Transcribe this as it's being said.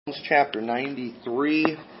Chapter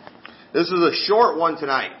 93. This is a short one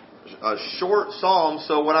tonight, a short psalm.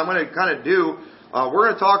 So what I'm going to kind of do, we're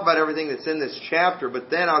going to talk about everything that's in this chapter, but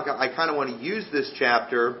then I kind of want to use this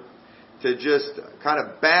chapter to just kind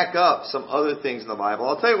of back up some other things in the Bible.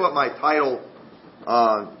 I'll tell you what my title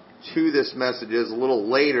to this message is a little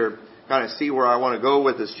later, kind of see where I want to go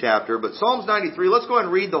with this chapter. But Psalms 93, let's go ahead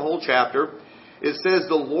and read the whole chapter. It says,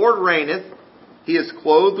 "The Lord reigneth, He is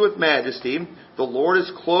clothed with majesty. The Lord is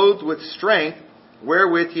clothed with strength,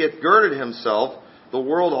 wherewith He hath girded Himself. The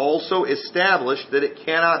world also established, that it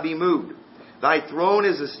cannot be moved. Thy throne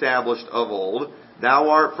is established of old. Thou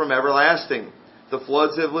art from everlasting. The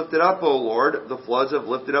floods have lifted up, O Lord. The floods have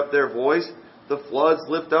lifted up their voice. The floods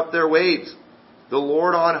lift up their waves. The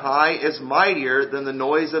Lord on high is mightier than the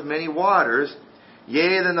noise of many waters,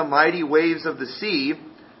 yea, than the mighty waves of the sea.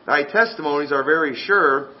 Thy testimonies are very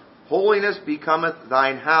sure. Holiness becometh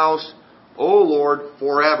thine house, O Lord,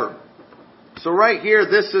 forever." So right here,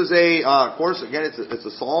 this is of course, again, it's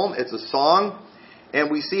a psalm, it's a song, and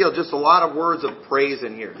we see just a lot of words of praise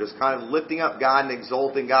in here, just kind of lifting up God and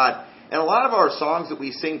exalting God. And a lot of our songs that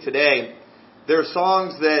we sing today, they're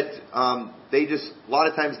songs that a lot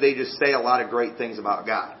of times they just say a lot of great things about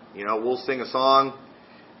God. You know, we'll sing a song.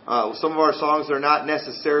 Some of our songs are not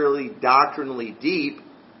necessarily doctrinally deep,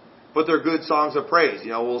 but they're good songs of praise.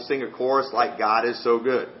 You know, we'll sing a chorus like "God is so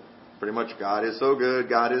good." Pretty much, God is so good,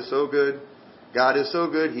 God is so good, God is so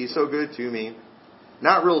good, He's so good to me.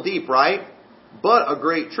 Not real deep, right? But a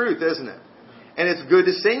great truth, isn't it? And it's good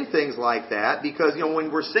to sing things like that because, you know,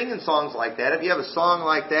 when we're singing songs like that, if you have a song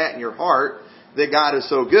like that in your heart, that God is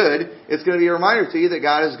so good, it's going to be a reminder to you that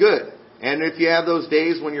God is good. And if you have those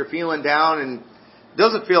days when you're feeling down and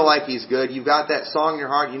doesn't feel like He's good, you've got that song in your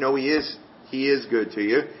heart, you know He is good to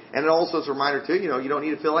you. And it also is a reminder too, you know, you don't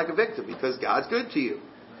need to feel like a victim because God's good to you.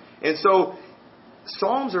 And so,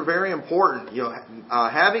 psalms are very important. You know,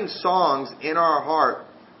 having songs in our heart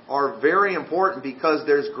are very important because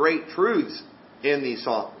there's great truths in these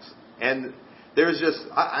songs. And there's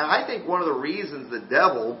I think one of the reasons the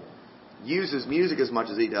devil uses music as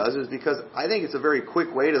much as he does is because I think it's a very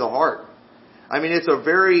quick way to the heart. I mean, it's a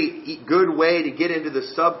very good way to get into the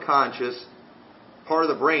subconscious part of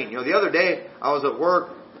the brain. You know, the other day I was at work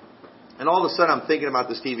and all of a sudden I'm thinking about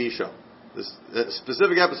this TV show. This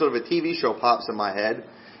specific episode of a TV show pops in my head,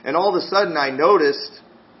 and all of a sudden I noticed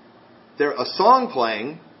there a song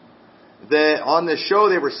playing that on this show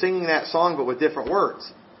they were singing that song but with different words,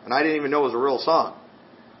 and I didn't even know it was a real song.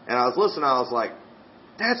 And I was listening, I was like,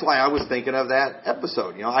 that's why I was thinking of that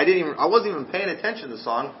episode. You know, I wasn't even paying attention to the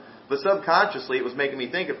song, but subconsciously it was making me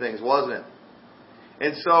think of things, wasn't it?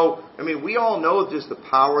 And so, I mean, we all know just the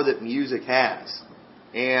power that music has,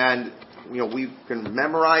 and you know, we can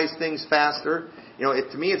memorize things faster. You know,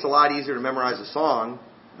 to me, it's a lot easier to memorize a song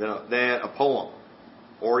than a poem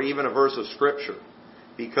or even a verse of Scripture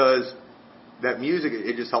because that music,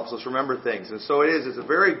 it just helps us remember things. And so it's a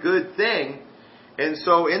very good thing. And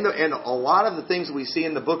so in a lot of the things that we see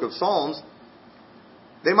in the book of Psalms,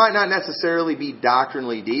 they might not necessarily be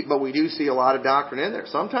doctrinally deep, but we do see a lot of doctrine in there.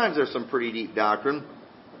 Sometimes there's some pretty deep doctrine.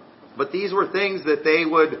 But these were things that they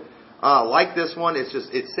would... like this one,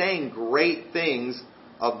 it's saying great things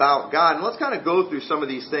about God. And let's kind of go through some of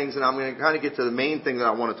these things, and I'm going to kind of get to the main thing that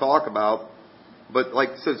I want to talk about. But like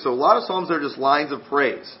I said, so a lot of Psalms are just lines of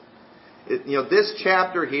praise. This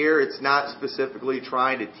chapter here, it's not specifically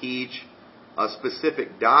trying to teach a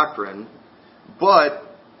specific doctrine,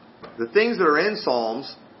 but the things that are in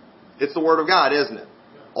Psalms, it's the Word of God, isn't it?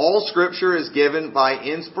 All Scripture is given by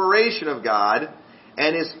inspiration of God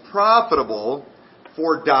and is profitable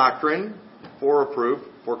for doctrine, for reproof,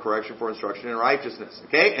 for correction, for instruction in righteousness.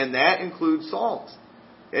 Okay? And that includes Psalms.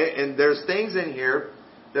 Okay? And there's things in here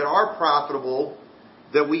that are profitable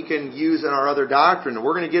that we can use in our other doctrine. And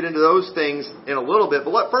we're going to get into those things in a little bit.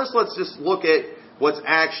 But first let's just look at what's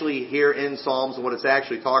actually here in Psalms and what it's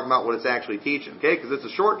actually talking about, what it's actually teaching. Okay? Because it's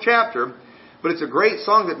a short chapter, but it's a great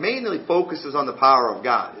song that mainly focuses on the power of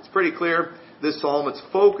God. It's pretty clear, this psalm, it's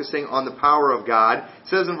focusing on the power of God. It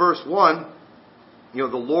says in verse 1, you know,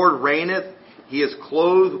 the Lord reigneth, He is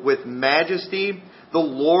clothed with majesty. The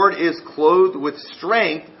Lord is clothed with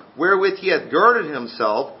strength, wherewith He hath girded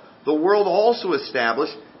Himself. The world also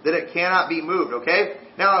established, that it cannot be moved. Okay?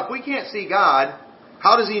 Now, if we can't see God,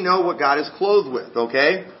 how does He know what God is clothed with?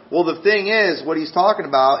 Okay? Well, the thing is, what He's talking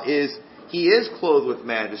about is He is clothed with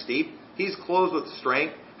majesty. He's clothed with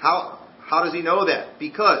strength. How does He know that?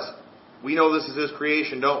 Because we know this is His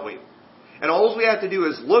creation, don't we? And all we have to do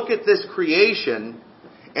is look at this creation,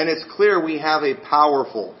 and it's clear we have a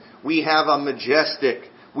powerful, we have a majestic,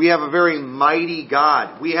 we have a very mighty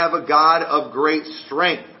God. We have a God of great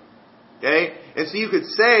strength. Okay? And so you could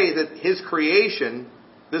say that His creation,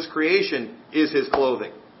 this creation, is His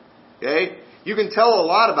clothing. Okay? You can tell a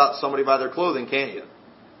lot about somebody by their clothing, can't you?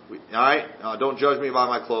 Alright? Don't judge me by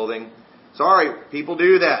my clothing. Sorry, people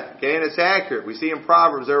do that. Okay? And it's accurate. We see in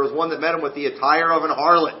Proverbs, there was one that met him with the attire of an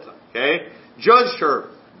harlot. Okay? Judged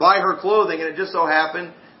her by her clothing, and it just so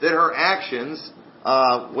happened that her actions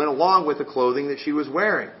went along with the clothing that she was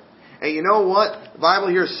wearing. And you know what? The Bible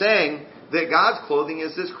here is saying that God's clothing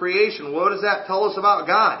is His creation. What does that tell us about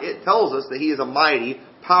God? It tells us that He is a mighty,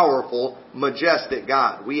 powerful, majestic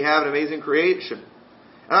God. We have an amazing creation.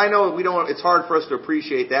 And I know it's hard for us to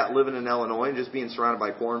appreciate that living in Illinois and just being surrounded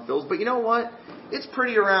by cornfields. But you know what? It's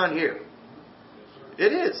pretty around here.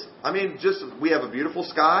 It is. I mean, we have a beautiful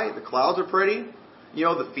sky. The clouds are pretty. You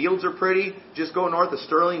know, the fields are pretty. Just go north of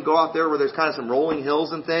Sterling, go out there where there's kind of some rolling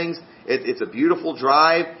hills and things. It's a beautiful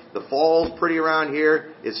drive. The fall's pretty around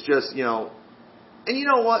here. It's just, and you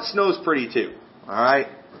know what? Snow's pretty too. Alright?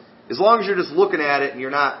 As long as you're just looking at it and you're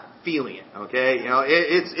not feeling it. Okay?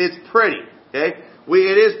 It's pretty. Okay?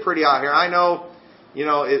 It is pretty out here. I know,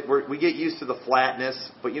 we get used to the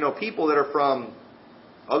flatness. But, people that are from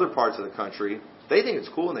other parts of the country, they think it's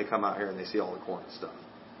cool when they come out here and they see all the corn and stuff.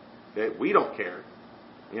 Okay? We don't care.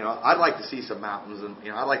 I'd like to see some mountains,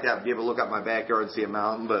 and I'd like to be able to look out my backyard and see a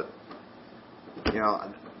mountain, but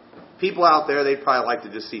people out there, they'd probably like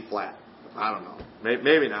to just see flat. I don't know,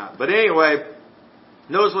 maybe not. But anyway,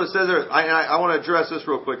 notice what it says there. I want to address this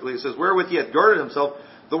real quickly. It says, "Wherewith He hath girded Himself,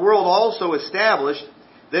 the world also established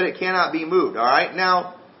that it cannot be moved." All right,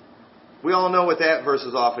 now we all know what that verse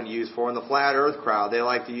is often used for. In the flat Earth crowd, they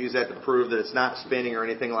like to use that to prove that it's not spinning or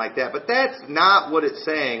anything like that. But that's not what it's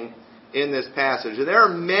saying in this passage. And there are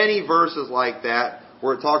many verses like that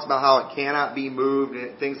where it talks about how it cannot be moved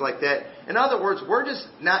and things like that. In other words,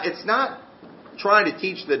 it's not trying to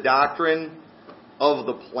teach the doctrine of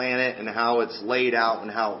the planet and how it's laid out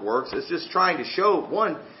and how it works. It's just trying to show,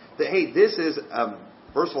 one, that, hey, this is,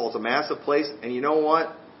 first of all, it's a massive place. And you know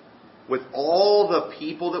what? With all the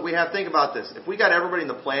people that we have, think about this. If we got everybody in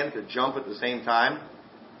the planet to jump at the same time,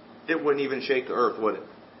 it wouldn't even shake the earth, would it?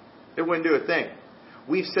 It wouldn't do a thing.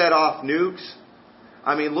 We've set off nukes.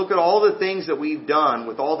 I mean, look at all the things that we've done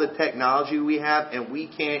with all the technology we have, and we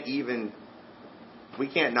can't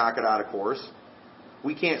knock it out of course.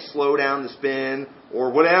 We can't slow down the spin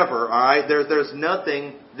or whatever, alright? There's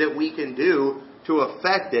nothing that we can do to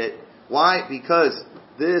affect it. Why? Because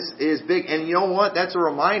this is big. And you know what? That's a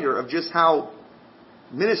reminder of just how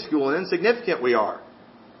minuscule and insignificant we are.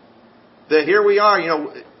 That here we are,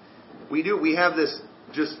 we have this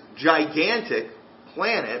just gigantic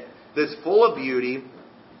planet that's full of beauty,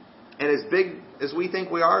 and as big as we think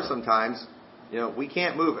we are sometimes, we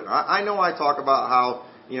can't move it. I know I talk about how,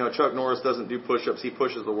 Chuck Norris doesn't do push-ups, he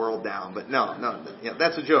pushes the world down, but no,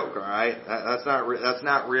 that's a joke, all right? That's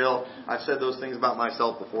not real. I've said those things about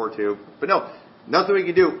myself before too. But no, nothing we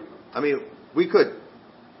can do. I mean, we could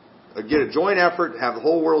get a joint effort, have the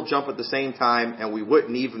whole world jump at the same time, and we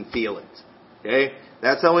wouldn't even feel it. Okay?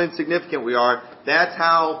 That's how insignificant we are. That's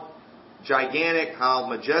how gigantic, how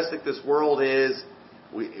majestic this world is.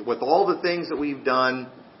 With all the things that we've done,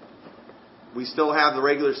 we still have the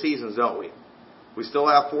regular seasons, don't we? We still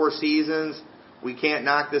have 4 seasons. We can't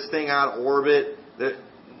knock this thing out of orbit.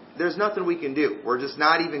 There's nothing we can do. We're just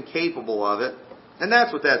not even capable of it. And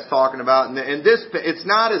that's what that's talking about. And it's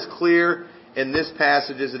not as clear in this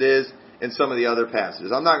passage as it is in some of the other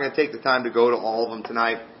passages. I'm not going to take the time to go to all of them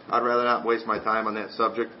tonight. I'd rather not waste my time on that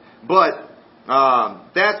subject. But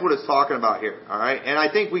that's what it's talking about here. All right? And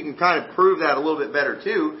I think we can kind of prove that a little bit better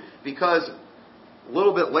too, because a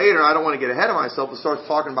little bit later, I don't want to get ahead of myself, it starts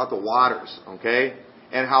talking about the waters, okay?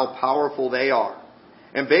 And how powerful they are.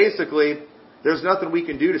 And basically, there's nothing we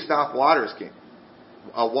can do to stop water's king.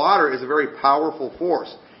 Water is a very powerful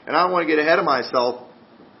force. And I don't want to get ahead of myself,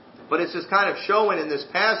 but it's just kind of showing in this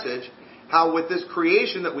passage how with this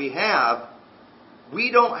creation that we have,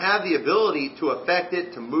 we don't have the ability to affect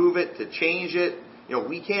it, to move it, to change it.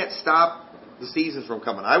 We can't stop the seasons from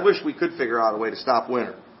coming. I wish we could figure out a way to stop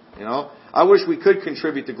winter. I wish we could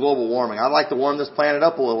contribute to global warming. I'd like to warm this planet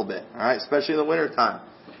up a little bit, all right, especially in the winter time.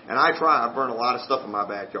 And I try. I burn a lot of stuff in my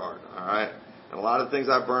backyard, all right. And a lot of the things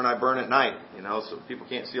I burn at night, so people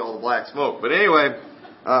can't see all the black smoke. But anyway,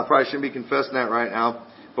 probably shouldn't be confessing that right now.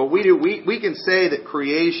 But we do. We can say that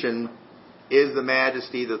creation is the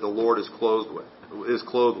majesty that the Lord is clothed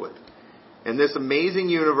with. And this amazing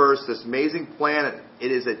universe, this amazing planet,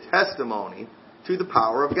 it is a testimony to the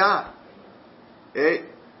power of God. Okay?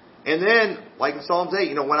 And then, like in Psalms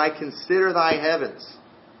 8, when I consider thy heavens,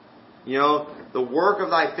 The work of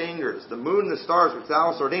thy fingers, the moon and the stars which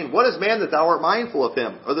thou hast ordained. What is man that thou art mindful of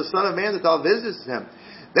him? Or the son of man that thou visitest him?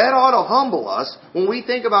 That ought to humble us when we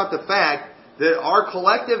think about the fact that our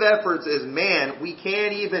collective efforts as man, we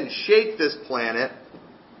can't even shake this planet,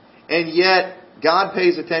 and yet God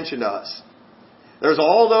pays attention to us. There's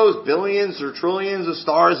all those billions or trillions of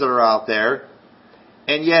stars that are out there,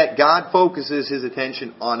 and yet God focuses His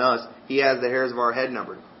attention on us. He has the hairs of our head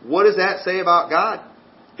numbered. What does that say about God?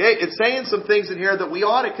 Okay, it's saying some things in here that we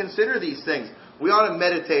ought to consider these things. We ought to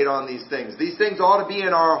meditate on these things. These things ought to be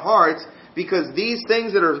in our hearts, because these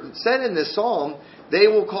things that are said in this psalm, they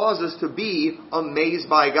will cause us to be amazed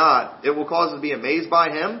by God. It will cause us to be amazed by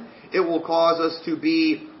Him. It will cause us to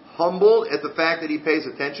be humbled at the fact that He pays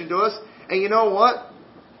attention to us. And you know what?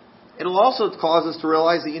 It'll also cause us to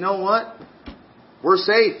realize that, you know what? We're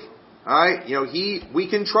safe. Alright? We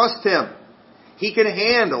can trust Him. He can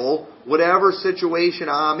handle whatever situation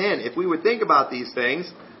I'm in. If we would think about these things,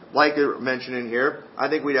 like I mentioned in here, I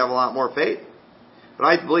think we'd have a lot more faith. But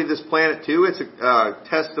I believe this planet, too, it's a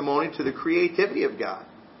testimony to the creativity of God.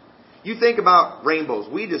 You think about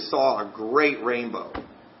rainbows. We just saw a great rainbow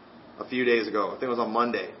a few days ago. I think it was on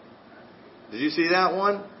Monday. Did you see that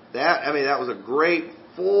one? That was a great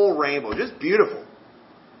full rainbow. Just beautiful.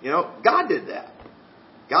 God did that.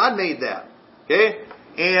 God made that. Okay?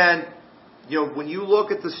 And, when you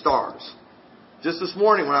look at the stars, just this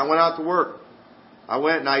morning when I went out to work, I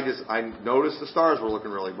went and I noticed the stars were looking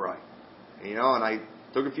really bright. And I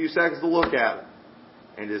took a few seconds to look at it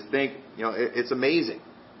and just think, it's amazing.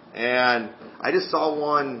 And I just saw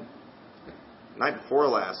one night before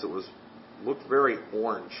last. Looked very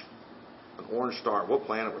orange, an orange star. What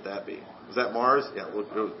planet would that be? Was that Mars? Yeah,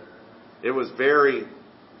 it was very,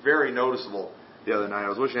 very noticeable the other night. I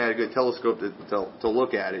was wishing I had a good telescope to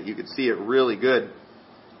look at it. You could see it really good.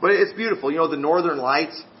 But it's beautiful. The Northern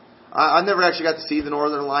Lights. I've never actually got to see the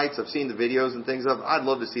Northern Lights. I've seen the videos and things of it. I'd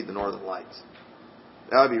love to see the Northern Lights.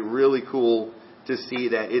 That would be really cool to see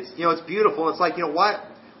that. It's beautiful. It's like,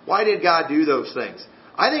 why did God do those things?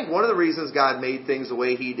 I think one of the reasons God made things the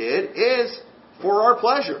way He did is for our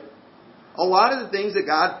pleasure. A lot of the things that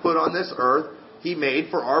God put on this earth, He made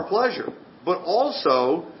for our pleasure, but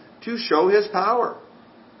also to show His power.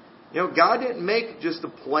 God didn't make just a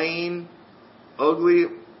plain, ugly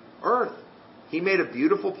earth. He made a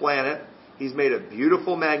beautiful planet. He's made a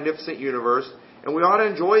beautiful, magnificent universe, and we ought to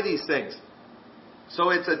enjoy these things. So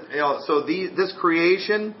this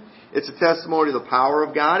creation, it's a testimony of the power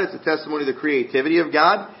of God. It's a testimony of the creativity of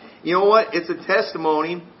God. You know what? It's a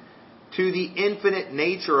testimony to the infinite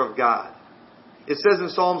nature of God. It says in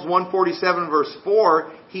Psalms 147 verse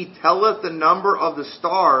 4, He telleth the number of the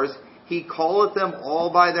stars, He calleth them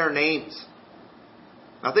all by their names.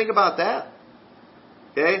 Now think about that.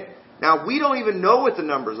 Okay? Now, we don't even know what the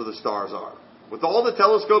numbers of the stars are. With all the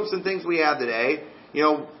telescopes and things we have today,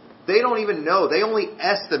 they don't even know. They only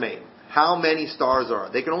estimate how many stars there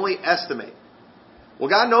are. They can only estimate. Well,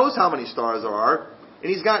 God knows how many stars there are, and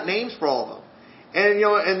He's got names for all of them. And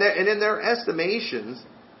and in their estimations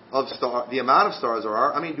of the amount of stars there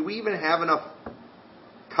are, do we even have enough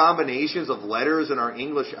combinations of letters in our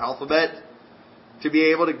English alphabet to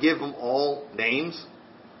be able to give them all names?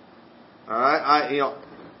 All right,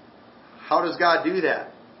 how does God do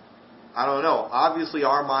that? I don't know. Obviously,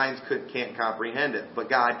 our minds can't comprehend it, but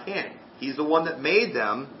God can. He's the one that made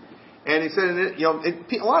them. And He said,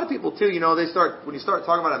 a lot of people too, when you start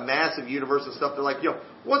talking about a massive universe and stuff, they're like,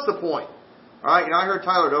 what's the point? All right, I heard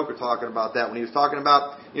Tyler Doker talking about that when he was talking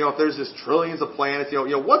about, if there's just trillions of planets,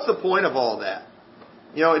 what's the point of all that?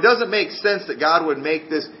 It doesn't make sense that God would make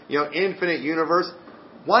this, infinite universe.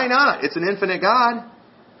 Why not? It's an infinite God.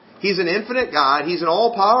 He's an infinite God. He's an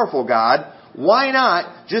all-powerful God. Why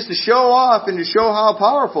not, just to show off and to show how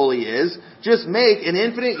powerful He is, just make an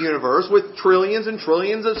infinite universe with trillions and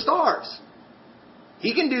trillions of stars?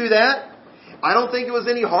 He can do that. I don't think it was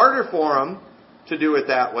any harder for Him to do it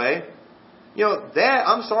that way.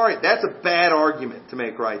 I'm sorry, that's a bad argument to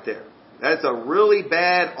make right there. That's a really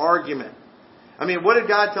bad argument. What did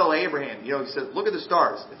God tell Abraham? He said, look at the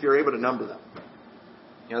stars, if you're able to number them.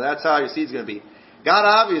 That's how your seed's going to be. God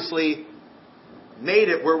obviously made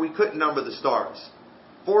it where we couldn't number the stars.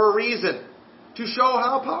 For a reason. To show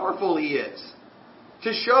how powerful He is.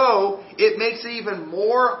 To show it makes it even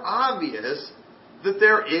more obvious that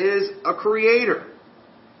there is a Creator.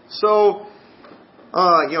 So,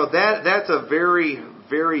 that's a very,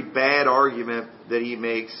 very bad argument that he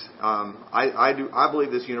makes. I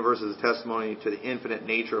believe this universe is a testimony to the infinite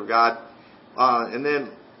nature of God.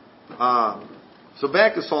 So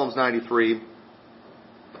back to Psalms 93.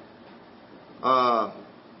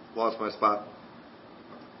 Lost my spot.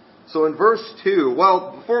 So in verse 2,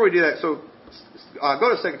 well, before we do that, so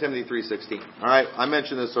go to 2 Timothy 3:16. All right, I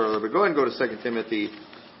mentioned this earlier, but go ahead and go to 2 Timothy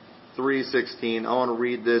 3:16. I want to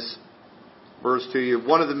read this verse to you.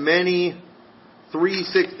 One of the many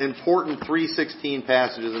important 3:16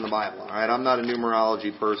 passages in the Bible. All right, I'm not a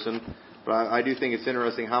numerology person, but I do think it's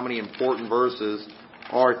interesting how many important verses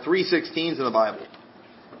are 3:16s in the Bible.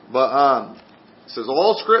 But it says,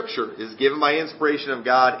 all Scripture is given by inspiration of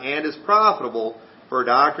God and is profitable for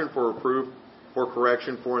doctrine, for reproof, for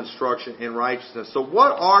correction, for instruction in righteousness. So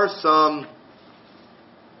what are some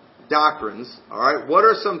doctrines, all right, what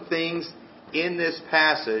are some things in this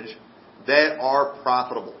passage that are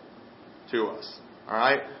profitable to us? All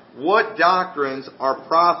right, what doctrines are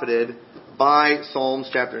profited by Psalms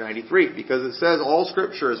chapter 93? Because it says all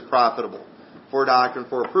Scripture is profitable for doctrine,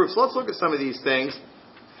 for reproof. So let's look at some of these things.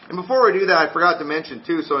 And before we do that, I forgot to mention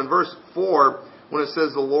too, so in verse 4, when it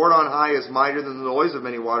says the Lord on high is mightier than the noise of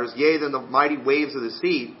many waters, yea, than the mighty waves of the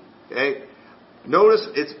sea, okay, notice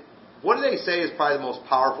it's, what do they say is probably the most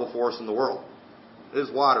powerful force in the world? It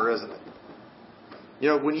is water, isn't it? You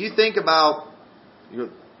know, when you think about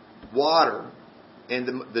water and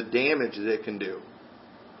the damage that it can do,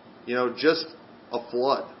 you know, just a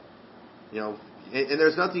flood, you know, and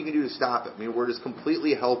there's nothing you can do to stop it. I mean, we're just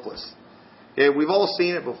completely helpless. Okay, we've all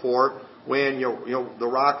seen it before when, you know, the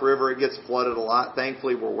Rock River, it gets flooded a lot.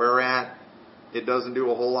 Thankfully, where we're at, it doesn't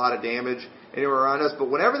do a whole lot of damage anywhere around us. But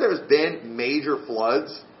whenever there's been major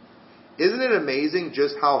floods, isn't it amazing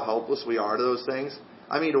just how helpless we are to those things?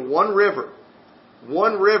 I mean, one river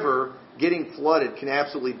getting flooded can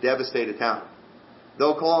absolutely devastate a town.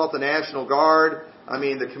 They'll call out the National Guard. I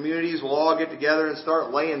mean, the communities will all get together and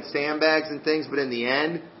start laying sandbags and things. But in the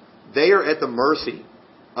end, they are at the mercy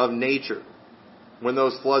of nature when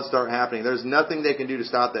those floods start happening. There's nothing they can do to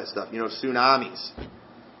stop that stuff. You know, tsunamis.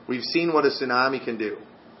 We've seen what a tsunami can do.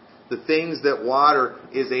 The things that water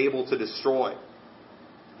is able to destroy.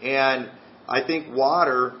 And I think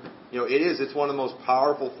water, you know, it's one of the most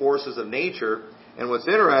powerful forces of nature. And what's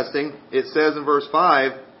interesting, it says in verse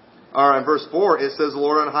 5, or in verse 4, it says the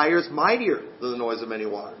Lord on high is mightier than the noise of many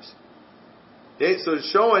waters. Okay, so it's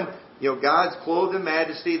showing, you know, God's clothed in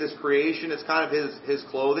majesty, this creation, it's kind of His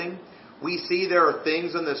clothing. We see there are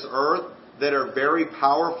things on this earth that are very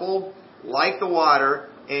powerful, like the water,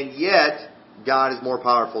 and yet God is more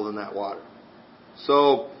powerful than that water.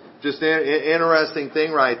 So, just an interesting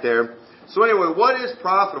thing right there. So anyway, what is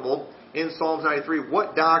profitable in Psalms 93?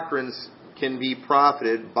 What doctrines can be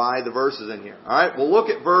profited by the verses in here? Alright, we'll look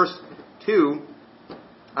at verse 2.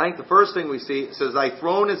 I think the first thing we see, it says, Thy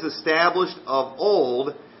throne is established of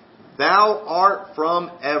old, Thou art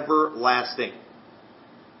from everlasting.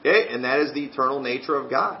 Okay, and that is the eternal nature of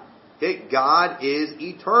God. Okay, God is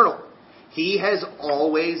eternal. He has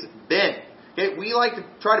always been. Okay, we like to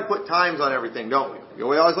try to put times on everything, don't we?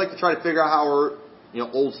 We always like to try to figure out how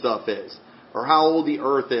old stuff is, or how old the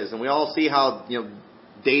earth is, and we all see how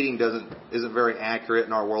dating isn't very accurate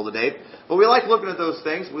in our world today. But we like looking at those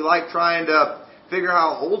things. We like trying to figure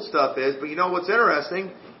out how old stuff is. But you know what's interesting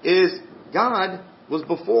is God was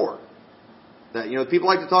before. That, people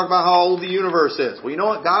like to talk about how old the universe is. Well, you know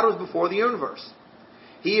what? God was before the universe.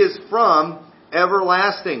 He is from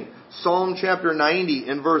everlasting. Psalm chapter 90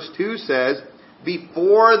 in verse 2 says,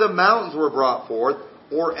 Before the mountains were brought forth,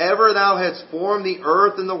 or ever thou hadst formed the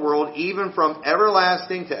earth and the world, even from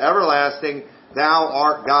everlasting to everlasting, thou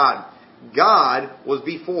art God. God was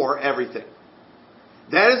before everything.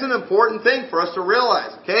 That is an important thing for us to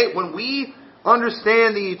realize. Okay, when we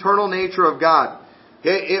understand the eternal nature of God,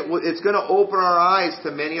 okay, it's going to open our eyes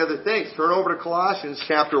to many other things. Turn over to Colossians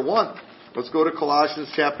chapter 1. Let's go to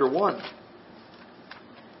Colossians chapter 1.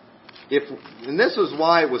 And this is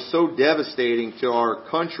why it was so devastating to our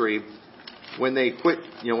country when they quit,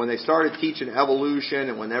 when they started teaching evolution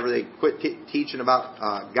and whenever they quit teaching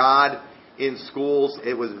about God in schools.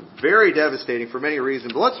 It was very devastating for many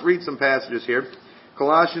reasons. But let's read some passages here.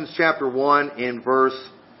 Colossians chapter 1 and verse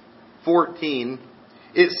 14.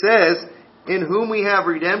 It says, In whom we have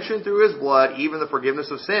redemption through His blood, even the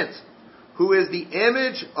forgiveness of sins, who is the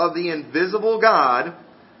image of the invisible God,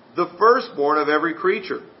 the firstborn of every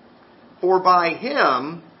creature. For by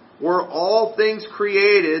Him were all things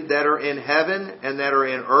created that are in heaven and that are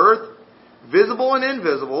in earth, visible and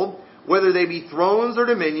invisible, whether they be thrones or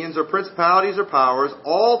dominions or principalities or powers.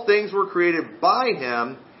 All things were created by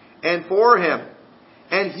Him and for Him.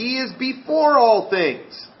 And He is before all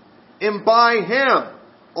things. And by Him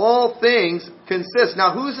all things consist.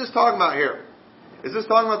 Now, who is this talking about here? Is this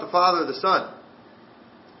talking about the Father or the Son?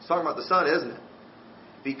 It's talking about the Son, isn't it?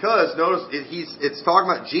 Because, notice, it's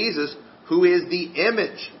talking about Jesus, who is the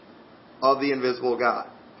image of the invisible God.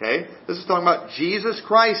 Okay? This is talking about Jesus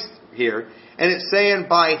Christ here. And it's saying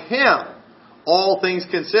by Him all things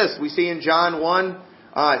consist. We see in John 1,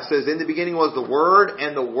 it says, in the beginning was the Word,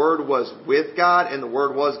 and the Word was with God, and the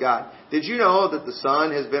Word was God. Did you know that the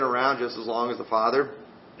Son has been around just as long as the Father?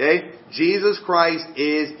 Okay? Jesus Christ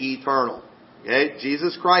is eternal. Okay?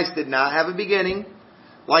 Jesus Christ did not have a beginning,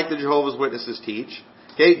 like the Jehovah's Witnesses teach.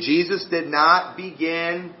 Okay? Jesus did not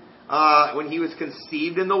begin when He was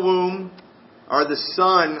conceived in the womb. Or the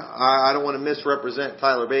Son, I don't want to misrepresent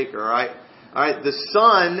Tyler Baker, alright? Alright, the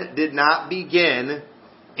Son did not begin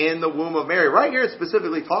in the womb of Mary. Right here it's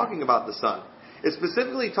specifically talking about the Son. It's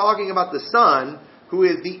specifically talking about the Son, who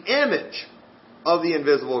is the image of the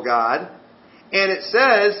invisible God. And it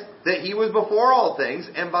says that He was before all things,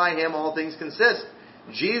 and by Him all things consist.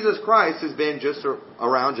 Jesus Christ has been just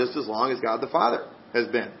around just as long as God the Father has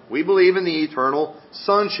been. We believe in the eternal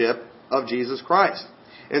sonship of Jesus Christ.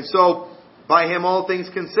 And so, by Him all things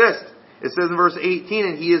consist. It says in verse 18,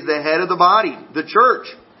 and He is the head of the body, the church,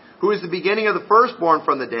 who is the beginning of the firstborn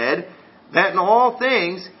from the dead, that in all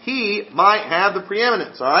things He might have the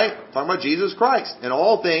preeminence. Alright? Talking about Jesus Christ. In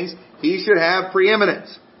all things He should have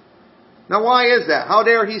preeminence. Now why is that? How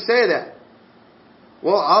dare He say that?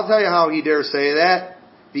 Well, I'll tell you how He dare say that.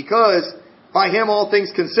 Because by Him all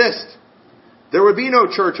things consist. There would be no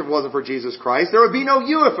church if it wasn't for Jesus Christ. There would be no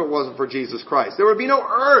you if it wasn't for Jesus Christ. There would be no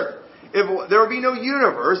earth. There would be no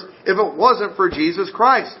universe if it wasn't for Jesus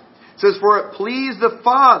Christ. It says, for it pleased the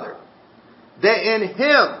Father that in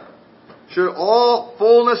Him should all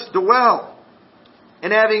fullness dwell.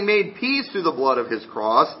 And having made peace through the blood of His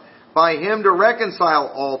cross, by Him to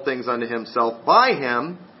reconcile all things unto Himself. By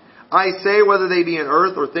Him, I say, whether they be in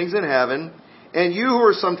earth or things in heaven, and you who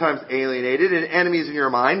are sometimes alienated and enemies in your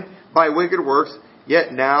mind by wicked works,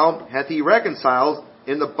 yet now hath He reconciled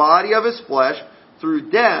in the body of His flesh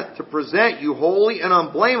through death to present you holy and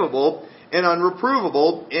unblameable and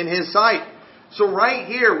unreprovable in His sight. So right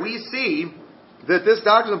here we see that this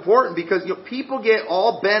doctrine is important because people get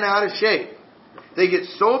all bent out of shape. They get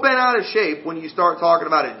so bent out of shape when you start talking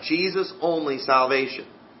about a Jesus-only salvation.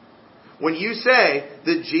 When you say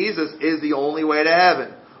that Jesus is the only way to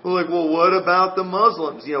heaven. We're like, well, what about the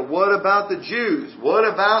Muslims? What about the Jews? What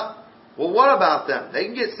about them? They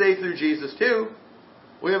can get saved through Jesus too.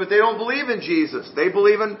 Well, but they don't believe in Jesus. They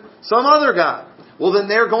believe in some other God. Well, then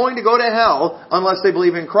they're going to go to hell unless they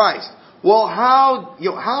believe in Christ. Well,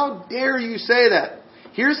 how dare you say that?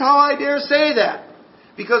 Here's how I dare say that.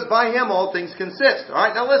 Because by Him all things consist.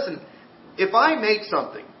 Alright, now listen. If I make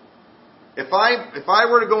something, if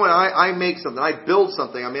I were to go and I make something, I build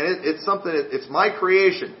something, it's something, it's my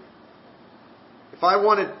creation. If I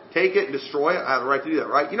want to take it and destroy it, I have the right to do that,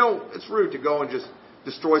 right? It's rude to go and just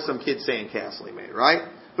destroy some kid's sandcastle he made, right?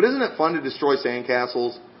 But isn't it fun to destroy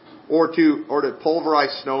sandcastles? Or to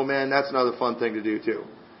pulverize snowmen? That's another fun thing to do too.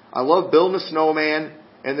 I love building a snowman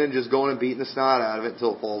and then just going and beating the snot out of it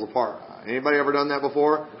until it falls apart. Anybody ever done that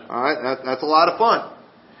before? Alright, that's a lot of fun.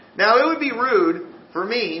 Now it would be rude for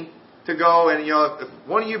me to go and, if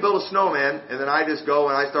one of you build a snowman and then I just go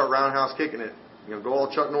and I start roundhouse kicking it, go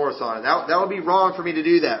all Chuck Norris on it. That would be wrong for me to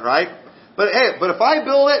do that, right? But if I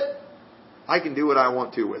build it, I can do what I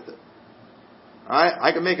want to with it. Alright?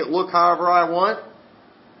 I can make it look however I want.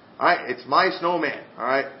 Alright? It's my snowman.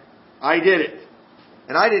 Alright? I did it.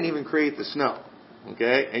 And I didn't even create the snow.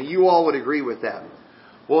 Okay? And you all would agree with that.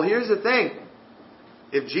 Well, here's the thing.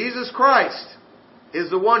 If Jesus Christ is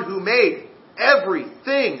the one who made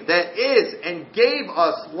everything that is and gave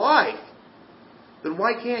us life, then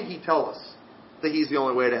why can't He tell us that He's the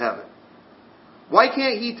only way to heaven? Why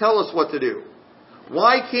can't He tell us what to do?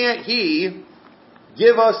 Why can't He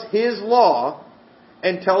give us His law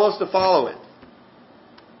and tell us to follow it?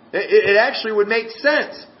 It actually would make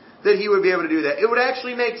sense that He would be able to do that. It would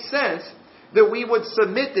actually make sense that we would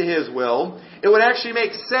submit to His will. It would actually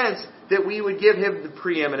make sense that we would give Him the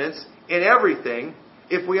preeminence in everything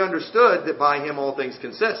if we understood that by Him all things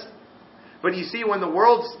consist. But you see, when the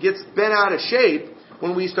world gets bent out of shape,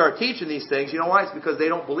 when we start teaching these things, you know why? It's because they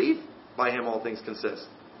don't believe by Him all things consist.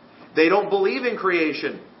 They don't believe in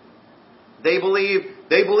creation. They believe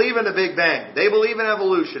in the Big Bang. They believe in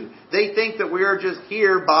evolution. They think that we are just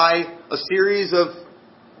here by a series of,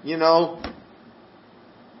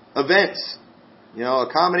 events. A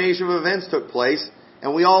combination of events took place,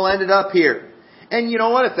 and we all ended up here. And you know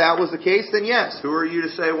what? If that was the case, then yes. Who are you to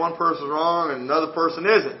say one person's wrong and another person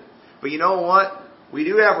isn't? But you know what? We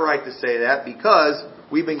do have a right to say that because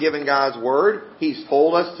we've been given God's Word. He's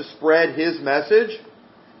told us to spread His message.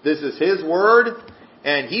 This is His Word.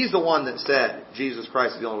 And He's the one that said Jesus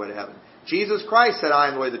Christ is the only way to heaven. Jesus Christ said, I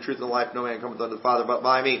am the way, the truth, and the life. No man cometh unto the Father but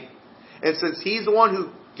by me. And since He's the one who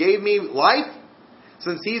gave me life,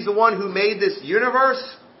 since He's the one who made this universe,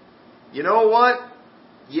 you know what?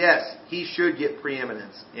 Yes, He should get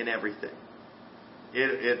preeminence in everything.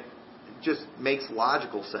 It just makes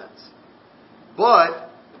logical sense. But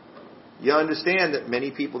you understand that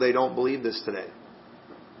many people, they don't believe this today.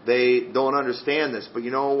 They don't understand this. But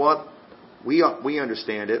you know what? We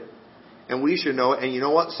understand it. And we should know it. And you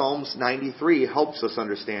know what? Psalms 93 helps us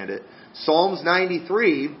understand it. Psalms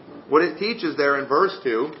 93, what it teaches there in verse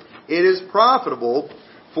 2, it is profitable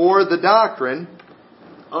for the doctrine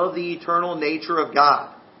of the eternal nature of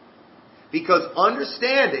God. Because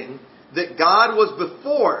understanding that God was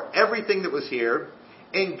before everything that was here,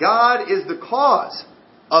 and God is the cause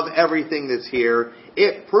of everything that's here,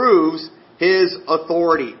 it proves His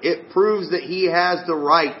authority. It proves that He has the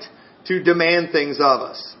right to demand things of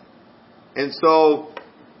us. And so,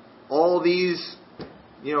 all these,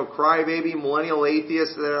 crybaby millennial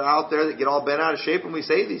atheists that are out there that get all bent out of shape when we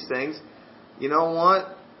say these things, you know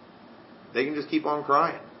what? They can just keep on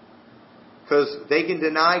crying. Because they can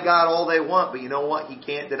deny God all they want, but you know what? He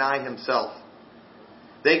can't deny Himself.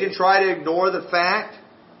 They can try to ignore the fact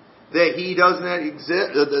that He doesn't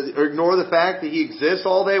exist, or ignore the fact that He exists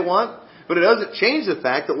all they want, but it doesn't change the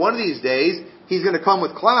fact that one of these days He's going to come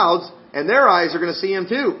with clouds, and their eyes are going to see Him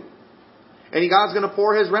too. And God's going to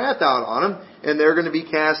pour His wrath out on them, and they're going to be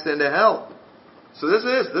cast into hell. So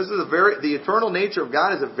the eternal nature of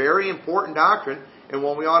God is a very important doctrine, and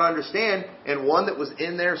one we ought to understand, and one that was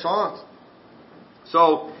in their songs.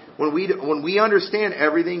 So when we understand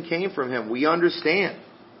everything came from Him, we understand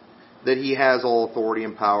that He has all authority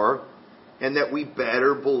and power, and that we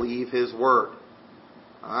better believe His word.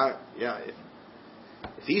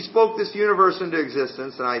 If He spoke this universe into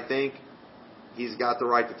existence, then I think He's got the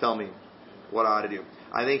right to tell me what I ought to do.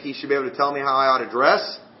 I think He should be able to tell me how I ought to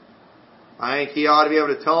dress. I think He ought to be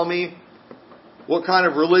able to tell me what kind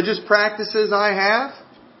of religious practices I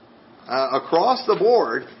have. Across the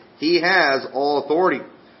board, He has all authority.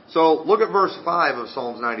 So look at verse 5 of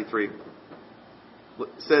Psalms 93. It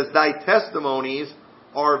says, Thy testimonies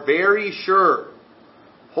are very sure.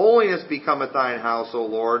 Holiness becometh Thine house, O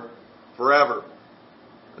Lord, forever.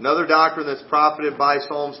 Another doctrine that's profited by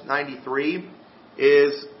Psalms 93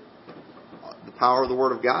 is the power of the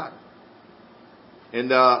Word of God. And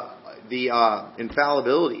the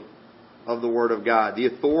infallibility of the Word of God. The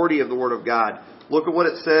authority of the Word of God. Look at what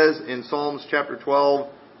it says in Psalms chapter 12,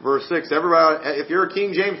 verse 6. Everybody, if you're a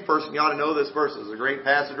King James person, you ought to know this verse. It's a great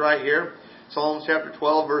passage right here. Psalms chapter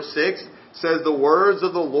 12, verse 6 says, The words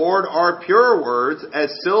of the Lord are pure words,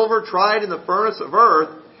 as silver tried in the furnace of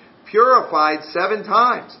earth, purified 7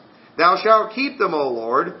 times. Thou shalt keep them, O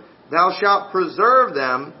Lord. Thou shalt preserve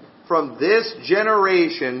them from this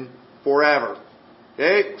generation forever.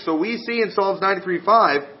 Okay, so we see in Psalms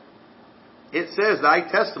 93:5, it says,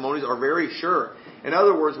 Thy testimonies are very sure. In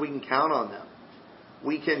other words, we can count on them.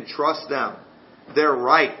 We can trust them. They're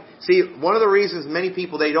right. See, one of the reasons many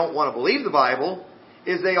people, they don't want to believe the Bible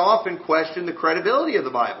is they often question the credibility of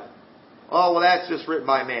the Bible. Oh, well, that's just written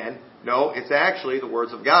by man. No, it's actually the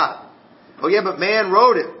words of God. Oh, yeah, but man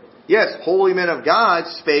wrote it. Yes, holy men of God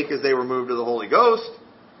spake as they were moved to the Holy Ghost.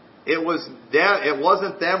 It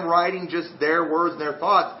wasn't them writing just their words and their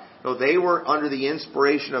thoughts. No, they were under the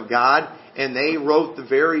inspiration of God, and they wrote the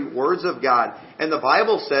very words of God. And the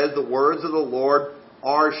Bible says the words of the Lord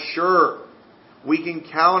are sure. We can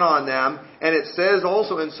count on them. And it says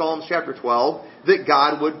also in Psalms chapter 12 that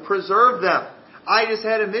God would preserve them. I just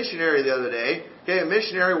had a missionary the other day. Okay, a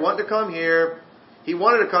missionary wanted to come here. He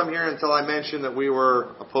wanted to come here until I mentioned that we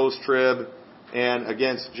were a post-trib and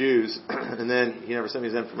against Jews. And then he never sent me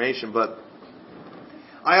his information. But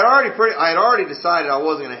I had already decided I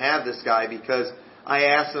wasn't going to have this guy because I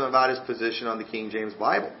asked him about his position on the King James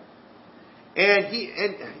Bible.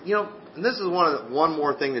 And this is one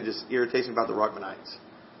more thing that just irritates me about the Ruckmanites.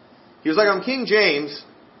 He was like, I'm King James,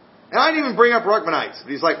 and I didn't even bring up Ruckmanites.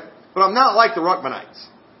 But he's like, but I'm not like the Ruckmanites.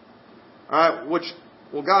 All right,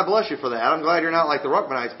 well, God bless you for that. I'm glad you're not like the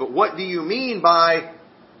Ruckmanites. But what do you mean by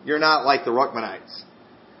you're not like the Ruckmanites?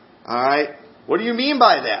 All right, what do you mean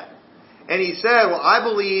by that? And he said, well, I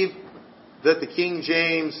believe that the King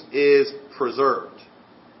James is preserved.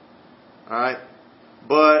 All right,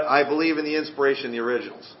 but I believe in the inspiration of the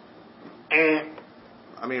originals. And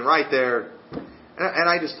I mean, right there. And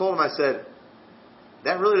I just told him, I said,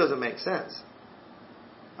 that really doesn't make sense.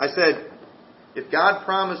 I said, if God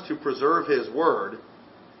promised to preserve His Word,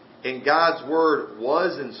 and God's Word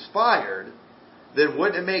was inspired, then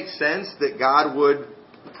wouldn't it make sense that God would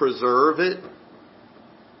preserve it?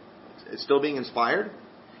 It's still being inspired?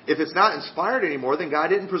 If it's not inspired anymore, then God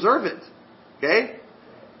didn't preserve it. Okay?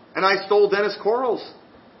 And I stole Dennis Corll's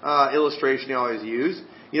illustration he always used.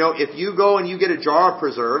 If you go and you get a jar of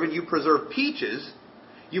preserve and you preserve peaches,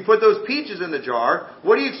 you put those peaches in the jar,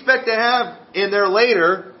 what do you expect to have in there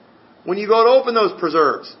later when you go to open those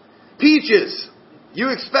preserves? Peaches! You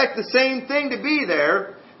expect the same thing to be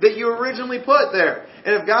there that you originally put there.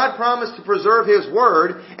 And if God promised to preserve His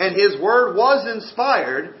Word, and His Word was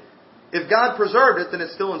inspired, if God preserved it, then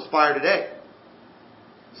it's still inspired today.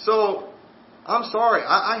 So, I'm sorry.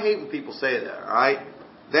 I hate when people say that, alright?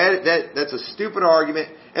 That's a stupid argument.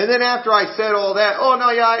 And then after I said all that, oh no,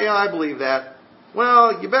 yeah, I believe that.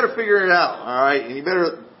 Well, you better figure it out, alright? And you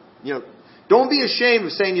better, don't be ashamed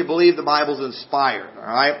of saying you believe the Bible's inspired,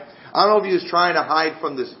 alright? I don't know if he was trying to hide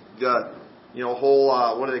from this,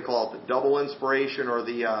 whole, what do they call it? The double inspiration or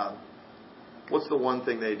the, what's the one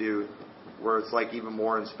thing they do where it's like even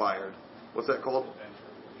more inspired? What's that called?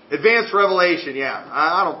 Advanced revelation, yeah.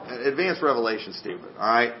 Advanced revelation, stupid,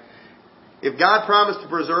 alright? If God promised to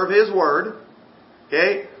preserve His Word,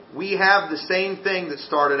 okay, we have the same thing that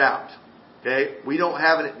started out. Okay? We don't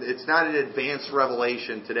have it's not an advanced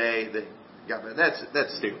revelation today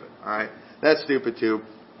that's stupid, alright? That's stupid too.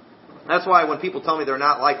 That's why when people tell me they're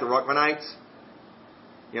not like the Ruckmanites,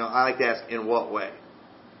 I like to ask, in what way?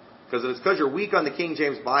 Because if it's because you're weak on the King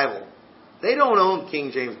James Bible, they don't own the King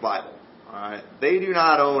James Bible. Alright? They do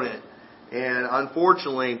not own it. And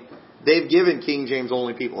unfortunately, they've given King James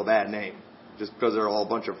only people a bad name. Just because they're all a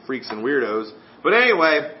bunch of freaks and weirdos. But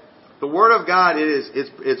anyway, the Word of God,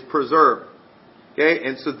 it's preserved. Okay?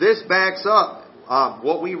 And so this backs up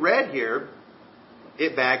what we read here.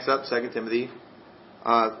 It backs up 2 Timothy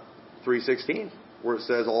 3:16, where it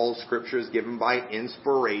says all Scripture is given by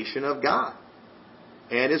inspiration of God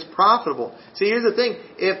and is profitable. See, here's the thing.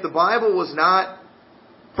 If the Bible was not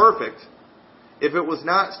perfect, if it was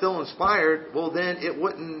not still inspired, well then it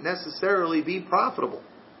wouldn't necessarily be profitable.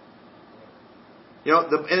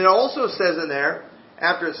 And it also says in there,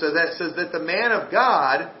 after it says that, it says that the man of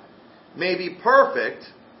God may be perfect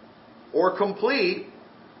or complete,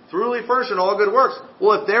 thoroughly furnished in all good works.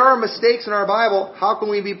 Well, if there are mistakes in our Bible, how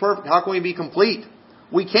can we be perfect? How can we be complete?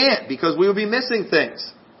 We can't, because we would be missing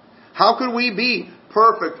things. How could we be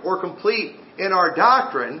perfect or complete in our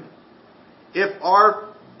doctrine if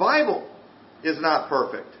our Bible is not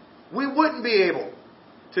perfect? We wouldn't be able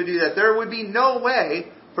to do that. There would be no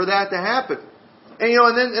way for that to happen.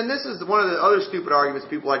 And this is one of the other stupid arguments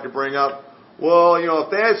people like to bring up. Well,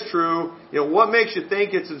 if that's true, what makes you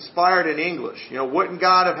think it's inspired in English? Wouldn't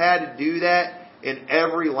God have had to do that in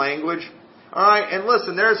every language? Alright, and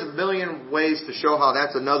listen, there's a million ways to show how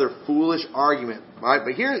that's another foolish argument. Alright,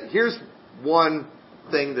 but here's one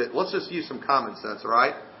thing that, let's just use some common sense,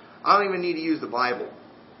 alright? I don't even need to use the Bible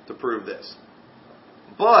to prove this.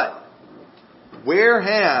 But, where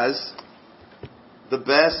has the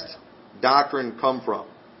best doctrine come from?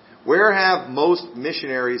 Where have most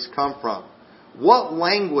missionaries come from? What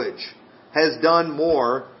language has done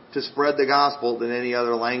more to spread the gospel than any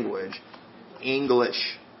other language? English.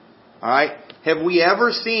 Alright? Have we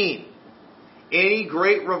ever seen any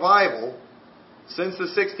great revival since the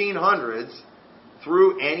 1600s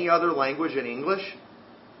through any other language in English?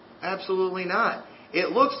 Absolutely not.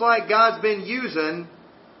 It looks like God's been using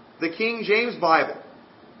the King James Bible.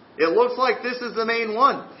 It looks like this is the main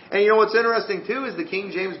one. And what's interesting too is the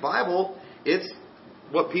King James Bible, it's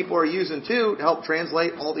what people are using too to help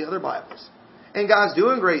translate all the other Bibles. And God's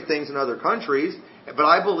doing great things in other countries, but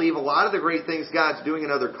I believe a lot of the great things God's doing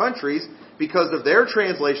in other countries, because of their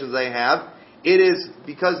translations they have, it is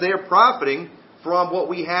because they are profiting from what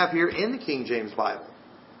we have here in the King James Bible.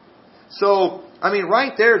 So,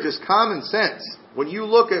 right there, just common sense. When you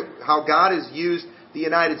look at how God has used the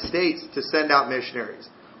United States to send out missionaries,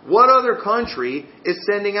 what other country is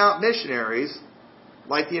sending out missionaries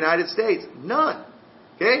like the United States? None.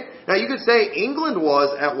 Okay? Now you could say England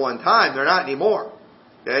was at one time. They're not anymore.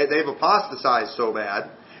 Okay? They've apostatized so bad.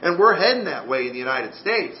 And we're heading that way in the United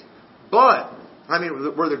States. But,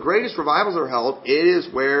 where the greatest revivals are held, it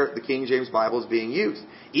is where the King James Bible is being used.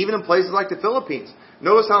 Even in places like the Philippines.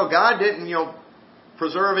 Notice how God didn't,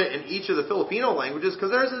 preserve it in each of the Filipino languages, because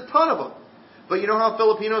there's a ton of them. But you know how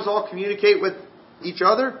Filipinos all communicate with each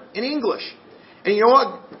other? In English. And you know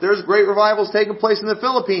what? There's great revivals taking place in the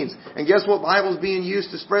Philippines. And guess what Bible is being used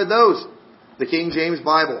to spread those? The King James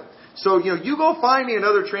Bible. So, you go find me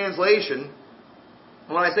another translation.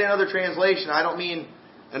 When I say another translation, I don't mean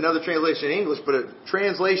another translation in English, but a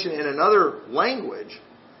translation in another language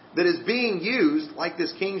that is being used like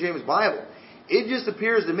this King James Bible. It just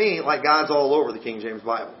appears to me like God's all over the King James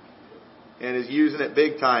Bible and is using it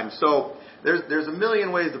big time. So there's a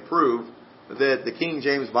million ways to prove that the King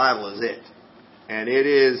James Bible is it. And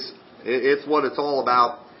it's what it's all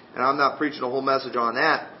about. And I'm not preaching a whole message on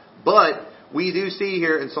that. But we do see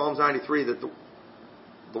here in Psalms 93 that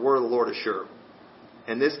the word of the Lord is sure.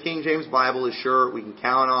 And this King James Bible is sure. We can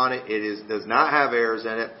count on it. Does not have errors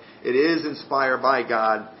in it. It is inspired by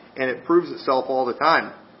God. And it proves itself all the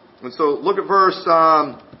time. And so look at verse,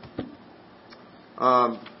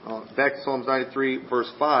 back to Psalms 93,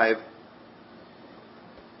 verse 5.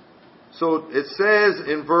 So it says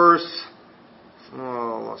in verse, I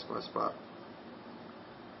lost my spot.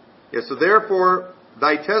 Yeah, so therefore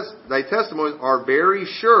thy testimonies are very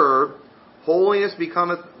sure. Holiness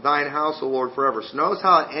becometh thine house, O Lord, forever. So notice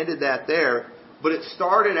how it ended that there. But it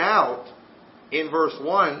started out in verse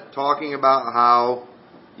 1 talking about how,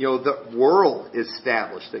 the world is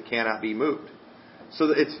established that cannot be moved.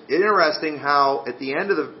 So it's interesting how at the end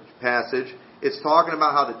of the passage, it's talking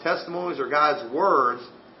about how the testimonies or God's words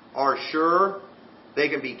are sure. They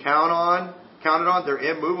can be counted on. They're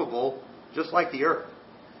immovable, just like the earth.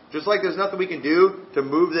 Just like there's nothing we can do to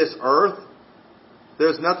move this earth,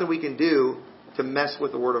 there's nothing we can do to mess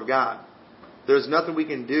with the Word of God. There's nothing we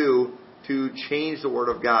can do to change the Word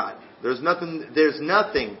of God. There's nothing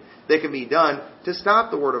that can be done to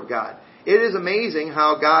stop the Word of God. It is amazing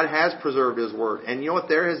how God has preserved His Word. And you know what?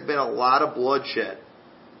 There has been a lot of bloodshed.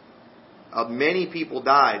 Many people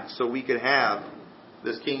died so we could have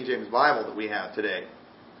this King James Bible that we have today.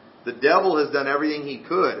 The devil has done everything he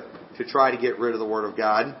could to try to get rid of the Word of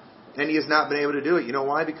God. And he has not been able to do it. You know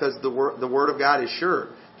why? Because the Word of God is sure.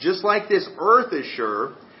 Just like this earth is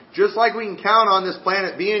sure, just like we can count on this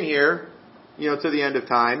planet being here, to the end of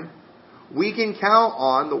time, we can count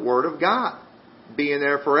on the Word of God being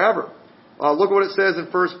there forever. Look at what it says in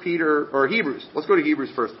Hebrews. Let's go to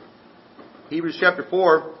Hebrews first. Hebrews chapter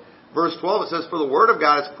 4, verse 12, it says, For the Word of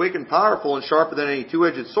God is quick and powerful and sharper than any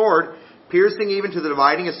two-edged sword, piercing even to the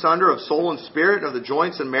dividing asunder of soul and spirit, of the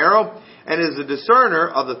joints and marrow, and is a discerner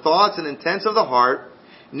of the thoughts and intents of the heart.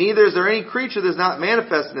 Neither is there any creature that is not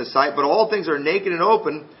manifest in His sight, but all things are naked and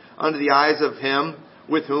open unto the eyes of Him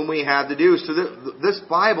with whom we have to do. So this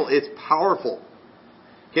Bible, it's powerful.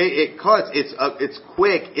 Okay, it cuts, it's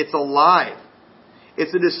quick, it's alive.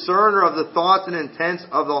 It's a discerner of the thoughts and intents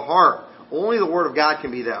of the heart. Only the Word of God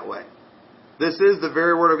can be that way. This is the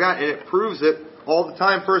very Word of God, and it proves it all the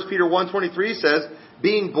time. 1 Peter 1:23 says,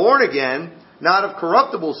 being born again, not of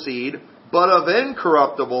corruptible seed, but of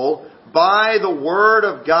incorruptible, by the Word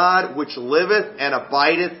of God, which liveth and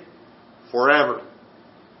abideth forever.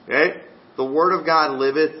 Okay? The Word of God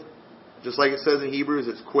liveth, just like it says in Hebrews,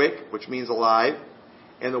 it's quick, which means alive.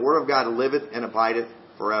 And the Word of God liveth and abideth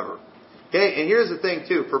forever. Okay? And here's the thing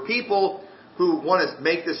too. For people who want to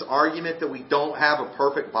make this argument that we don't have a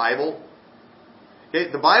perfect Bible,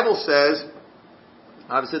 okay, the Bible says,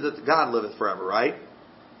 obviously, that God liveth forever, right?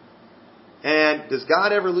 And is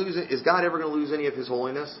God ever going to lose any of His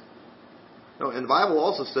holiness? No, and the Bible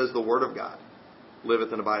also says the Word of God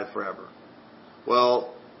liveth and abideth forever.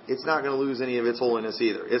 Well, it's not going to lose any of its holiness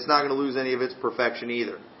either. It's not going to lose any of its perfection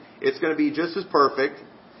either. It's going to be just as perfect.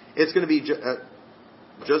 It's going to be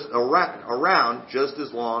just around just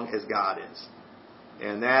as long as God is.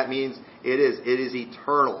 And that means it is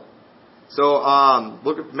eternal. So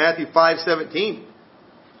look at Matthew 5:17. It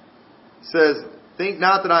says, Think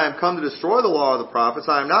not that I am come to destroy the law of the prophets.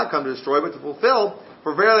 I am not come to destroy, but to fulfill.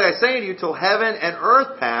 For verily I say unto you, till heaven and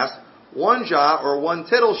earth pass, one jot or one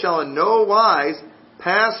tittle shall in no wise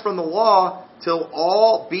pass from the law till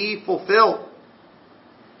all be fulfilled.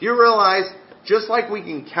 Do you realize, just like we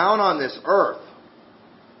can count on this earth,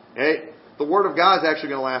 okay, the Word of God is actually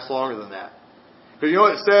going to last longer than that. Because you know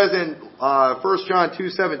what it says in 1 John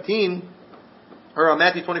 2:17, or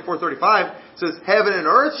Matthew 24:35, it says, Heaven and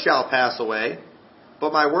earth shall pass away,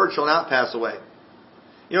 but my word shall not pass away.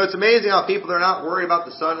 You know, it's amazing how people, they're not worried about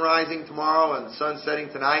the sun rising tomorrow and the sun setting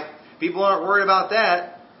tonight. People aren't worried about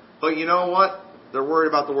that. But you know what? They're worried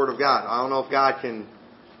about the Word of God. I don't know if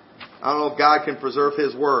God can preserve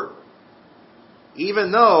His Word.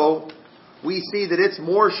 Even though we see that it's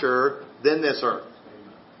more sure than this earth.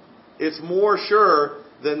 It's more sure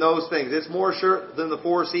than those things. It's more sure than the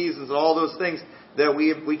four seasons and all those things that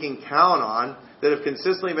we can count on that have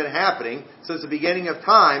consistently been happening since the beginning of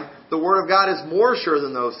time. The Word of God is more sure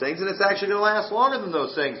than those things, and it's actually going to last longer than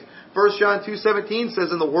those things. 1 John 2:17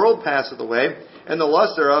 says, And the world passeth away, and the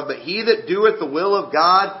lust thereof, but he that doeth the will of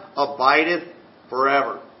God abideth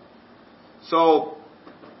forever. So,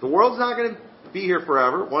 the world's not going to be here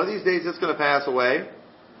forever. One of these days it's going to pass away,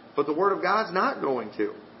 but the Word of God's not going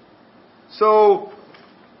to. So,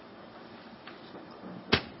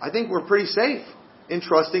 I think we're pretty safe in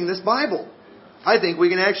trusting this Bible. I think we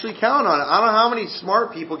can actually count on it. I don't know how many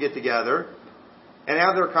smart people get together and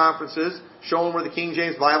have their conferences showing where the King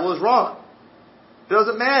James Bible is wrong. It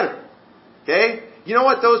doesn't matter. Okay? You know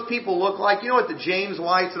what those people look like? You know what the James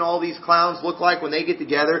Whites and all these clowns look like when they get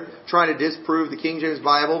together trying to disprove the King James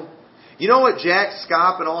Bible? You know what Jack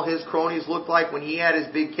Scopp and all his cronies looked like when he had his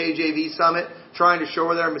big KJV summit trying to show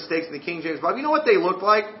where there are mistakes in the King James Bible? You know what they looked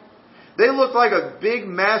like? They looked like a big,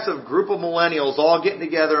 massive group of millennials all getting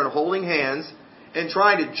together and holding hands and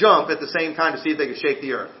trying to jump at the same time to see if they could shake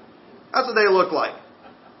the earth. That's what they look like.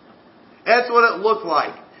 That's what it looked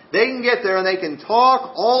like. They can get there and they can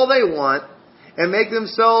talk all they want and make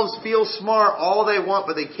themselves feel smart all they want,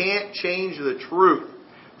 but they can't change the truth.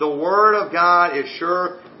 The Word of God is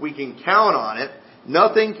sure. We can count on it.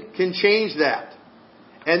 Nothing can change that.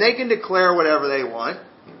 And they can declare whatever they want.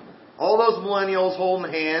 All those millennials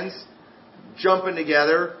holding hands, jumping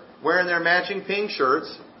together, wearing their matching pink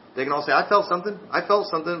shirts. They can all say, I felt something,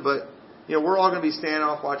 but we're all going to be standing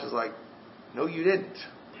off watches like, no, you didn't.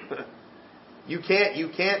 You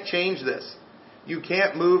can't change this. You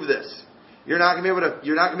can't move this. You're not going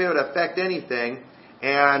to be able to affect anything.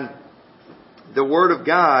 And the Word of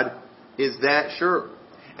God is that sure.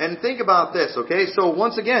 And think about this, okay? So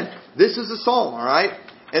once again, this is a psalm, all right?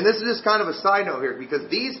 And this is just kind of a side note here, because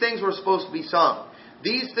these things were supposed to be sung.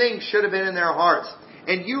 These things should have been in their hearts.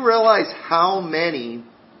 And you realize how many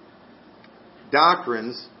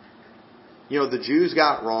doctrines, the Jews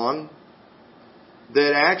got wrong,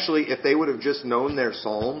 that actually, if they would have just known their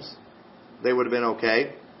psalms, they would have been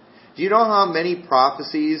okay. Do you know how many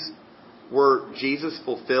prophecies were Jesus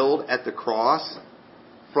fulfilled at the cross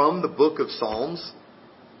from the book of Psalms?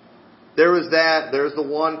 There's the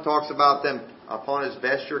one that talks about them upon his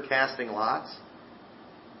vesture casting lots.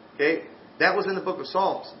 Okay? That was in the book of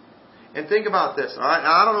Psalms. And think about this, alright?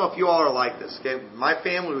 Now, I don't know if you all are like this, okay? My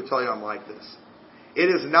family would tell you I'm like this. It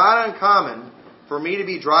is not uncommon for me to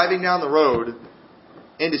be driving down the road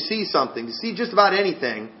and to see something, to see just about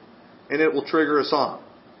anything, and it will trigger a song.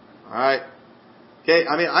 Alright? Okay?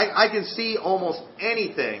 I mean, I can see almost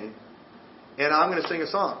anything, and I'm going to sing a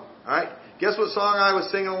song. Alright? Guess what song I was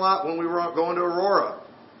singing a lot when we were going to Aurora?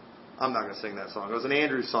 I'm not going to sing that song. It was an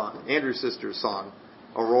Andrew song. Andrew's sister's song.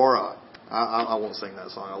 Aurora. I won't sing that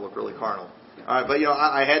song. I'll look really carnal. Alright, but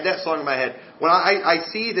I had that song in my head. When I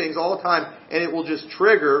see things all the time, and it will just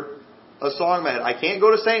trigger a song in my head. I can't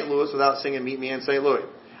go to St. Louis without singing Meet Me in St. Louis.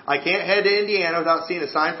 I can't head to Indiana without seeing a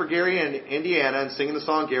sign for Gary in Indiana and singing the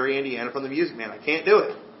song Gary, Indiana from the Music Man. I can't do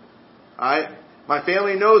it. Alright? My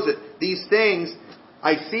family knows it. These things,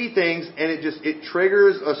 I see things and it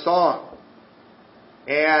triggers a song.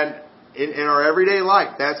 And in our everyday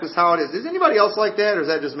life, that's just how it is. Is anybody else like that, or is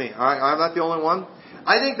that just me? Alright, I'm not the only one.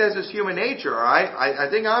 I think that's just human nature, alright? I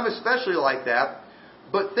think I'm especially like that.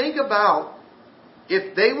 But think about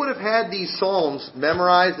if they would have had these psalms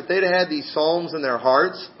memorized, if they'd have had these psalms in their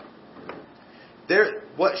hearts,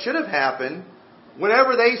 what should have happened,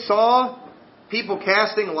 whenever they saw people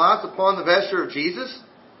casting lots upon the vesture of Jesus,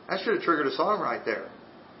 that should have triggered a song right there.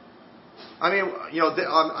 I mean,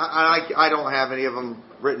 I don't have any of them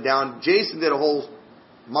written down. Jason did a whole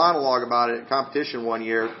monologue about it at competition one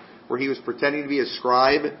year where he was pretending to be a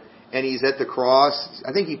scribe and he's at the cross.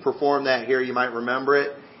 I think he performed that here. You might remember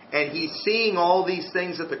it. And he's seeing all these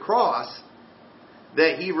things at the cross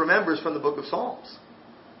that he remembers from the book of Psalms.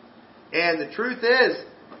 And the truth is,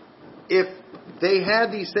 if they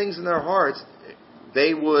had these things in their hearts,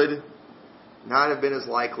 they would not have been as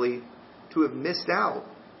likely to have missed out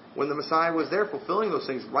when the Messiah was there fulfilling those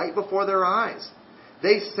things right before their eyes.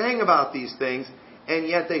 They sang about these things, and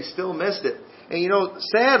yet they still missed it. And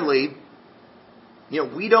sadly,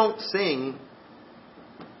 we don't sing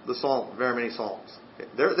very many psalms.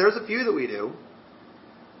 There's a few that we do.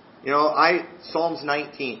 Psalms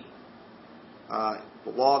 19. The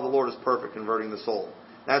law of the Lord is perfect, converting the soul.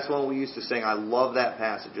 That's one we used to sing. I love that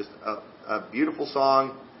passage. Just a beautiful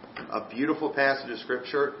song, a beautiful passage of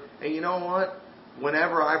Scripture. And you know what?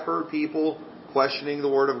 Whenever I've heard people questioning the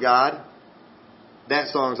Word of God, that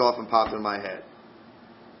song's often popped in my head.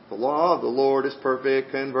 The law of the Lord is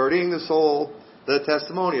perfect, converting the soul. The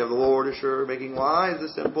testimony of the Lord is sure, making wise the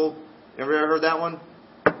simple. Ever heard that one?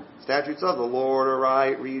 Statutes of the Lord are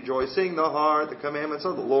right, rejoicing the heart. The commandments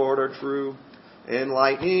of the Lord are true,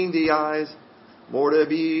 enlightening the eyes. More to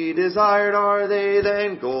be desired are they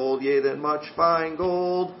than gold, yea, than much fine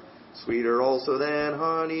gold. Sweeter also than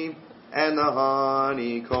honey, and the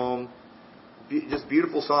honeycomb. Just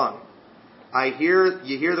beautiful song.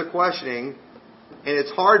 You hear the questioning, and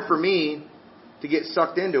it's hard for me to get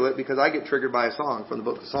sucked into it because I get triggered by a song from the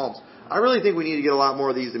book of Psalms. I really think we need to get a lot more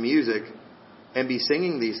of these to music and be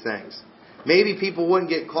singing these things. Maybe people wouldn't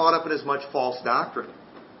get caught up in as much false doctrine.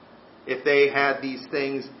 if they had these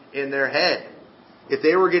things in their head. If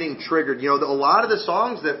they were getting triggered. A lot of the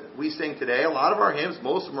songs that we sing today, a lot of our hymns,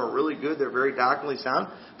 most of them are really good. They're very doctrinally sound.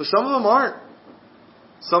 But some of them aren't.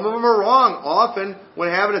 Some of them are wrong. Often, when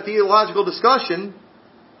having a theological discussion,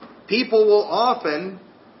 people will often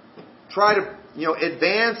try to,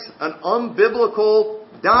 advance an unbiblical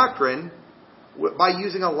doctrine by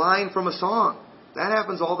using a line from a song. That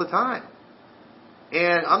happens all the time.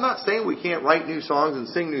 And I'm not saying we can't write new songs and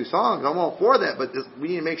sing new songs. I'm all for that, but we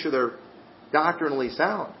need to make sure they're doctrinally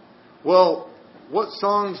sound. Well, what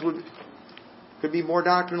songs could be more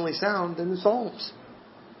doctrinally sound than the Psalms?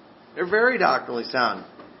 They're very doctrinally sound.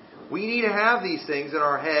 We need to have these things in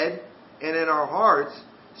our head and in our hearts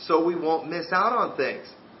so we won't miss out on things.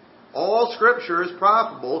 All Scripture is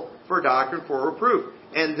profitable for doctrine, for reproof.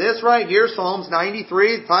 And this right here, Psalms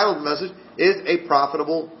 93, the title of the message, is a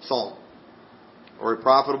profitable psalm. Or a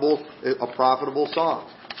profitable song.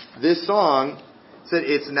 This song said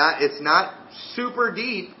it's not super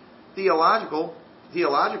deep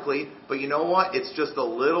theologically, but you know what? It's just a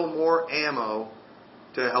little more ammo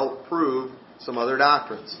to help prove some other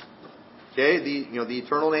doctrines. Okay, the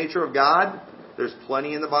eternal nature of God, there's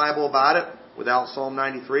plenty in the Bible about it without Psalm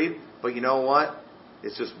 93, but you know what?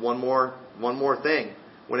 It's just one more thing.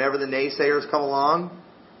 Whenever the naysayers come along,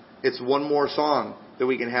 it's one more song that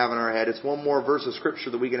we can have in our head. It's one more verse of Scripture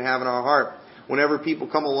that we can have in our heart. Whenever people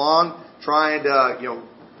come along trying to,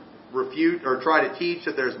 refute or try to teach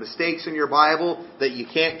that there's mistakes in your Bible, that you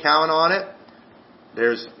can't count on it,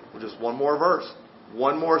 there's just one more verse,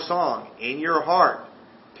 one more song in your heart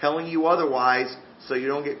telling you otherwise so you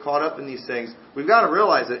don't get caught up in these things. We've got to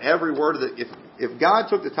realize that every word of if God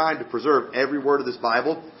took the time to preserve every word of this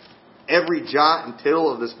Bible, every jot and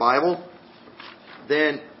tittle of this Bible,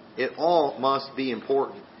 then it all must be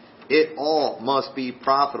important. It all must be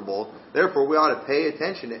profitable. Therefore, we ought to pay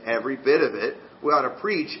attention to every bit of it. We ought to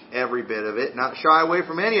preach every bit of it, not shy away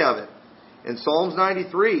from any of it. In Psalms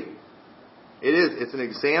 93, it's an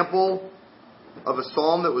example of a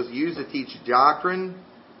psalm that was used to teach doctrine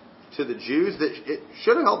to the Jews that it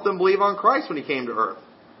should have helped them believe on Christ when He came to earth.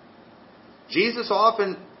 Jesus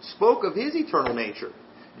often spoke of His eternal nature.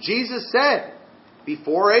 Jesus said,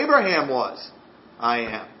 before Abraham was, I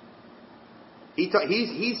am. He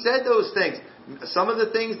said those things. Some of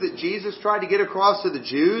the things that Jesus tried to get across to the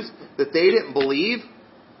Jews that they didn't believe,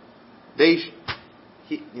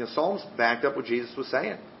 Psalms backed up what Jesus was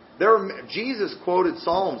saying. Jesus quoted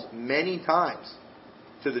Psalms many times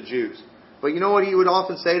to the Jews. But you know what He would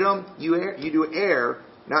often say to them? You do err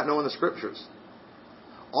not knowing the Scriptures.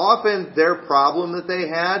 Often their problem that they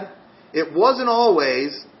had, it wasn't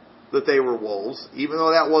always that they were wolves, even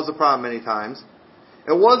though that was a problem many times.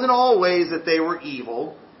 It wasn't always that they were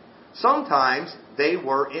evil. Sometimes they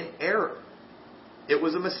were in error. It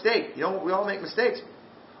was a mistake. We all make mistakes.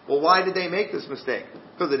 Well, why did they make this mistake?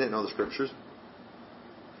 Because they didn't know the Scriptures.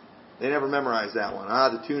 They never memorized that one.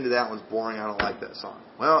 The tune to that one's boring. I don't like that song.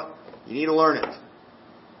 Well, you need to learn it.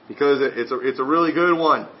 Because it's a really good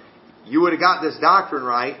one. You would have got this doctrine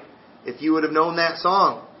right if you would have known that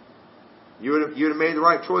song. You would have made the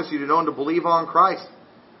right choice. You'd have known to believe on Christ.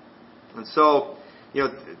 And so,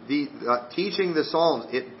 teaching the Psalms,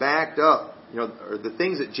 it backed up, or the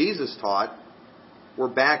things that Jesus taught were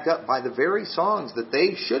backed up by the very songs that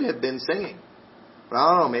they should have been singing. But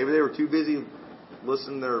I don't know, maybe they were too busy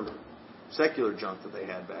listening to their secular junk that they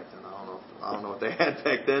had back then. I don't know what they had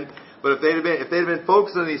back then. But if they'd have been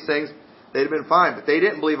focused on these things, they'd have been fine. But they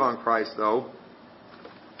didn't believe on Christ, though.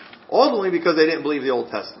 Ultimately because they didn't believe the Old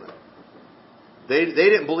Testament. They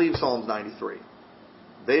didn't believe Psalms 93.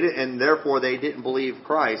 And therefore they didn't believe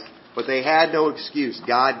Christ. But they had no excuse.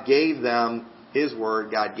 God gave them His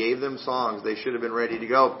Word. God gave them songs. They should have been ready to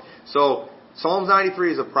go. So Psalms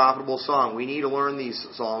 93 is a profitable song. We need to learn these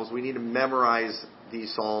psalms. We need to memorize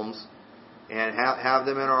these psalms and have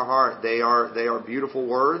them in our heart. They are beautiful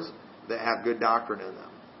words that have good doctrine in them.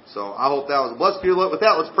 So I hope that was a blessing to you. With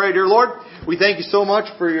that, let's pray. Dear Lord, we thank You so much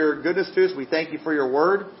for Your goodness to us. We thank You for Your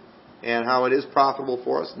Word and how it is profitable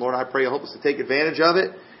for us. Lord, I pray You help us to take advantage of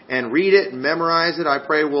it and read it and memorize it. I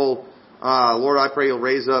pray Lord, I pray You'll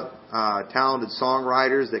raise up talented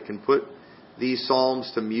songwriters that can put these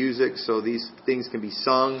psalms to music so these things can be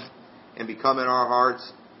sung and become in our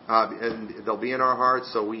hearts. And they'll be in our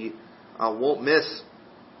hearts so we won't miss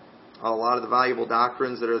a lot of the valuable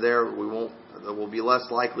doctrines that are there. We'll be less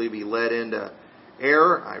likely to be led into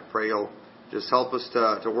error. I pray You'll just help us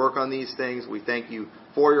to work on these things. We thank You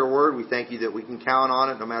for Your Word. We thank You that we can count on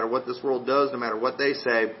it no matter what this world does, no matter what they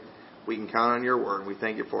say. We can count on Your Word. We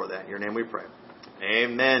thank You for that. In Your name we pray.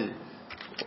 Amen.